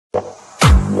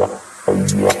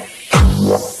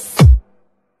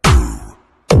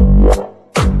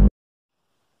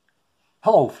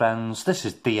Hello friends, this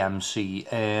is DMC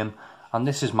and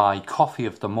this is my coffee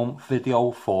of the month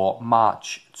video for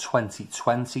March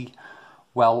 2020.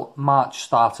 Well, March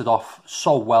started off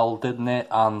so well, didn't it?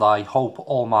 And I hope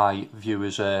all my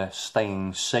viewers are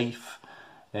staying safe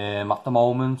at the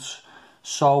moment.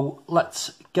 So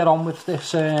let's get on with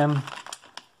this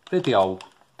video.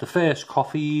 The first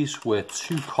coffees were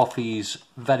two coffees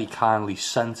very kindly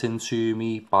sent in to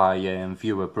me by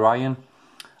viewer Brian.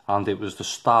 And it was the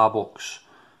Starbucks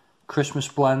Christmas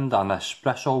Blend and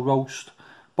Espresso Roast.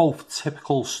 Both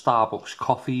typical Starbucks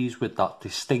coffees with that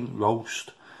distinct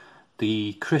roast.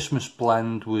 The Christmas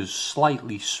Blend was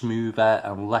slightly smoother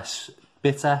and less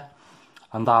bitter,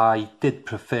 and I did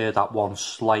prefer that one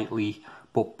slightly,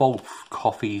 but both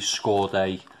coffees scored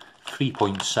a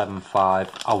 3.75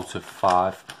 out of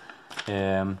 5.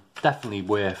 Definitely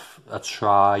worth a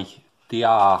try. They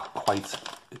are quite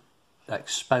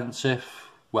expensive.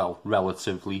 Well,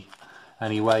 relatively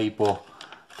anyway, but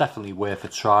definitely worth a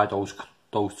try,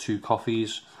 those two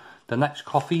coffees. The next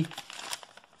coffee,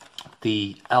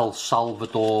 the El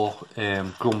Salvador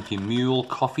Grumpy Mule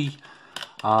coffee,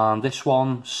 and this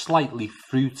one slightly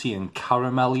fruity and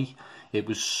caramelly. It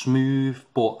was smooth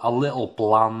but a little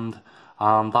bland,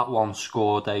 and that one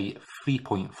scored a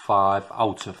 3.5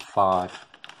 out of 5.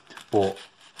 But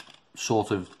sort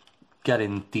of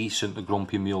getting decent the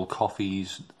Grumpy Mule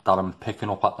coffees that I'm picking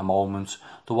up at the moment.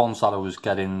 The ones that I was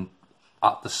getting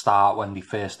at the start when they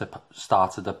first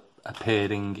started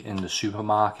appearing in the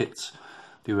supermarkets,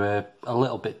 they were a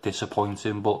little bit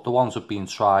disappointing, but the ones I've been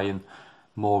trying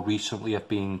more recently have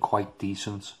been quite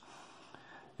decent.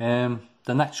 The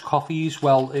next coffees,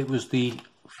 well, it was the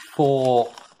 4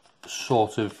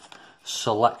 sort of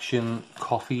selection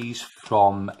coffees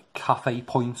from Cafe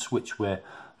Point, which were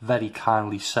very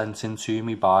kindly sent in to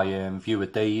me by viewer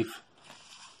Dave.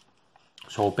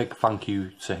 So a big thank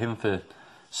you to him for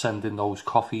sending those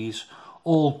coffees.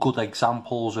 All good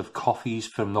examples of coffees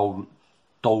from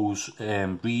those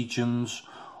regions.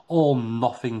 All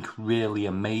nothing really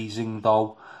amazing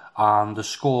though. And the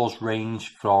scores range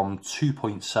from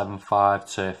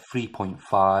 2.75 to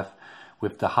 3.5,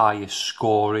 with the highest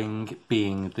scoring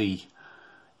being the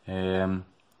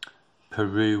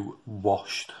Peru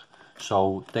washed.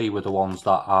 So they were the ones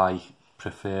that I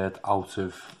preferred out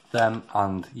of them,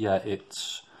 and yeah,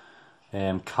 it's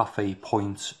Cafe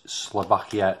Point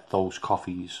Slovakia, those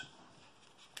coffees.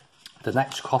 The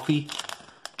next coffee,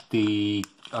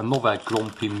 another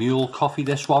Grumpy Mule coffee,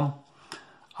 this one,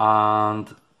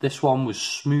 and this one was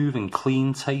smooth and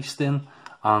clean tasting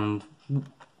and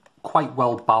quite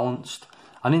well balanced.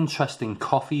 An interesting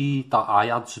coffee that I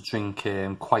had to drink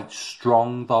quite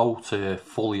strong though to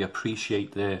fully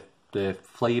appreciate the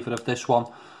flavour of this one,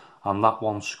 and that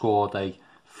one scored a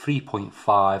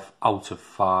 3.5 out of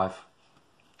 5.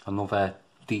 Another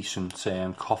decent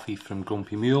coffee from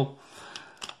Grumpy Mule.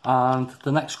 And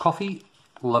the next coffee,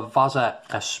 Lavazza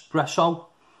Espresso.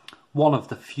 One of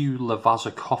the few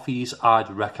Lavazza coffees I'd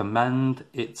recommend.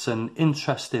 It's an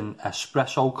interesting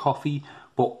espresso coffee,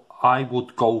 but I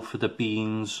would go for the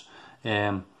beans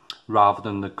rather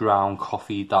than the ground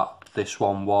coffee that this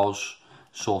one was.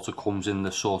 Sort of comes in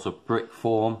the sort of brick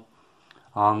form,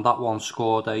 and that one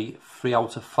scored a 3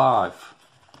 out of 5.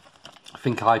 I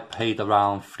think I paid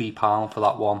around £3 for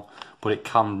that one, but it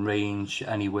can range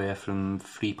anywhere from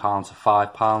 £3 to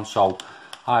 £5, so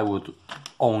I would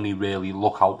only really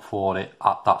look out for it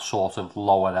at that sort of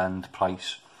lower end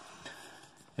price.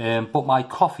 But my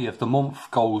coffee of the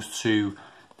month goes to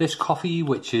this coffee,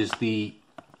 which is the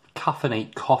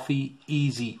Caffeinate Coffee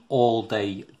Easy All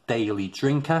Day Daily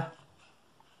Drinker.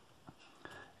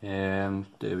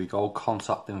 There we go,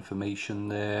 contact information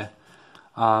there,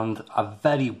 and a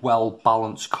very well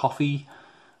balanced coffee,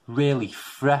 really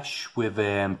fresh with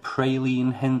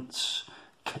praline hints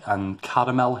and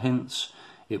caramel hints.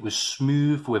 It was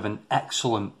smooth with an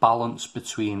excellent balance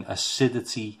between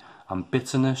acidity and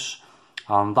bitterness,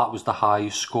 and that was the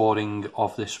highest scoring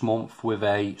of this month with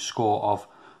a score of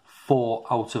 4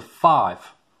 out of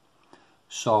 5.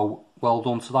 So well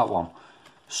done to that one.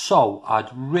 So I'd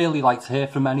really like to hear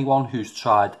from anyone who's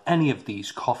tried any of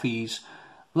these coffees.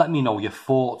 Let me know your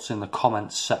thoughts in the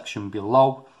comments section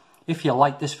below. If you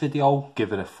like this video,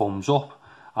 give it a thumbs up.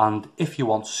 And if you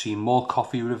want to see more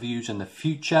coffee reviews in the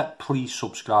future, please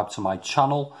subscribe to my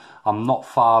channel. I'm not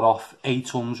far off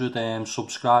 800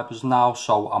 subscribers now,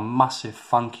 so a massive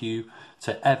thank you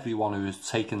to everyone who has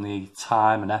taken the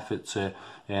time and effort to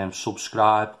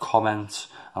subscribe, comment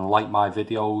and like my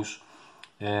videos.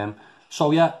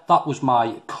 So yeah, that was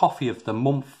my coffee of the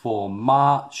month for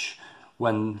March,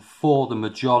 when for the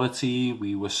majority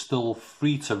we were still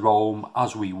free to roam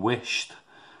as we wished.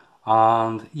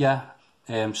 And yeah,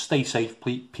 stay safe,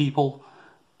 people.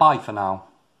 Bye for now.